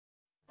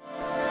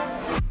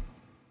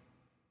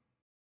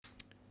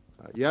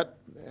Yet,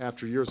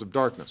 after years of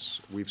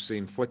darkness, we've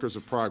seen flickers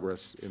of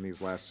progress in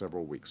these last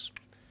several weeks.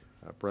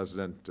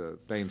 President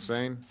Thein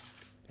Sein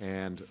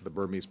and the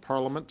Burmese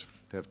Parliament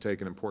have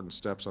taken important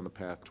steps on the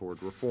path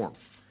toward reform.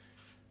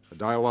 A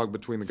dialogue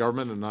between the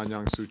government and Aung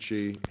San Suu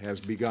Kyi has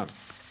begun.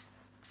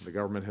 The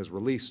government has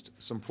released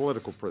some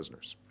political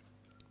prisoners.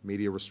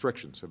 Media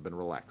restrictions have been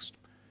relaxed.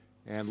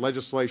 And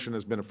legislation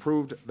has been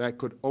approved that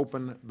could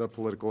open the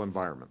political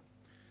environment.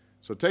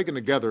 So taken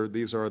together,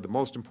 these are the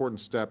most important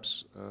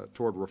steps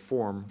toward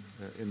reform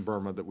in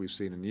Burma that we've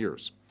seen in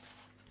years.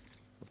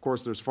 Of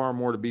course, there's far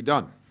more to be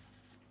done.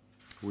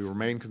 We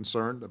remain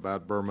concerned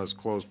about Burma's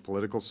closed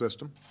political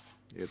system,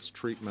 its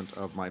treatment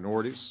of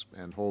minorities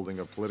and holding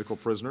of political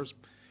prisoners,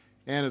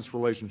 and its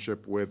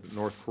relationship with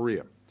North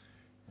Korea.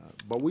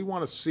 But we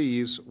want to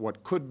seize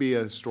what could be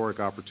a historic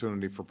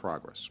opportunity for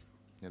progress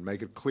and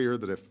make it clear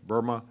that if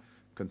Burma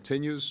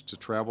continues to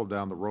travel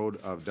down the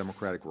road of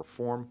democratic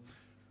reform,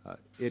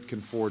 it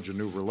can forge a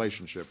new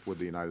relationship with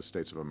the United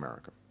States of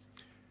America.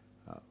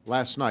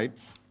 Last night,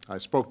 I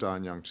spoke to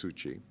Aung San Suu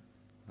Kyi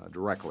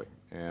directly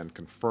and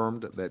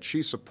confirmed that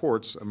she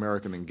supports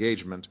American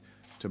engagement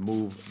to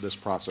move this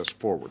process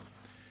forward.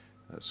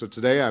 So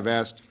today I've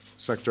asked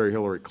Secretary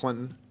Hilary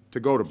Clinton to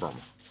go to Burma.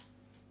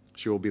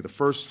 She will be the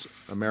first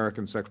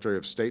American Secretary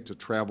of State to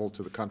travel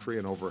to the country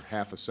in over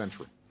half a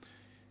century.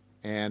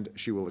 And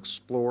she will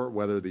explore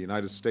whether the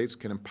United States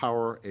can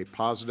empower a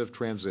positive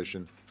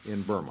transition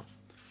in Burma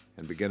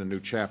and begin a new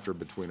chapter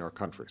between our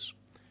countries.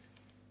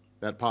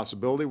 That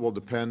possibility will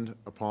depend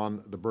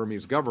upon the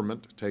Burmese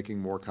government taking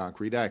more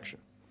concrete action.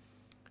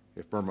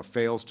 If Burma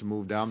fails to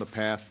move down the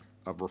path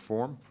of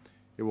reform,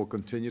 it will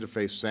continue to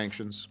face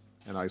sanctions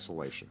and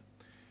isolation.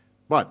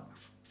 But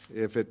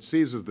if it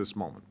seizes this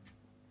moment,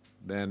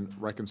 then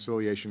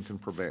reconciliation can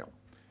prevail,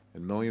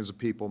 and millions of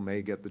people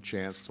may get the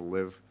chance to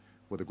live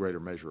with a greater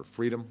measure of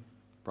freedom,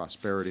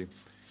 prosperity,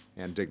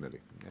 and dignity.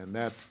 And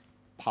that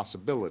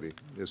possibility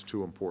is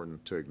too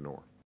important to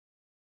ignore.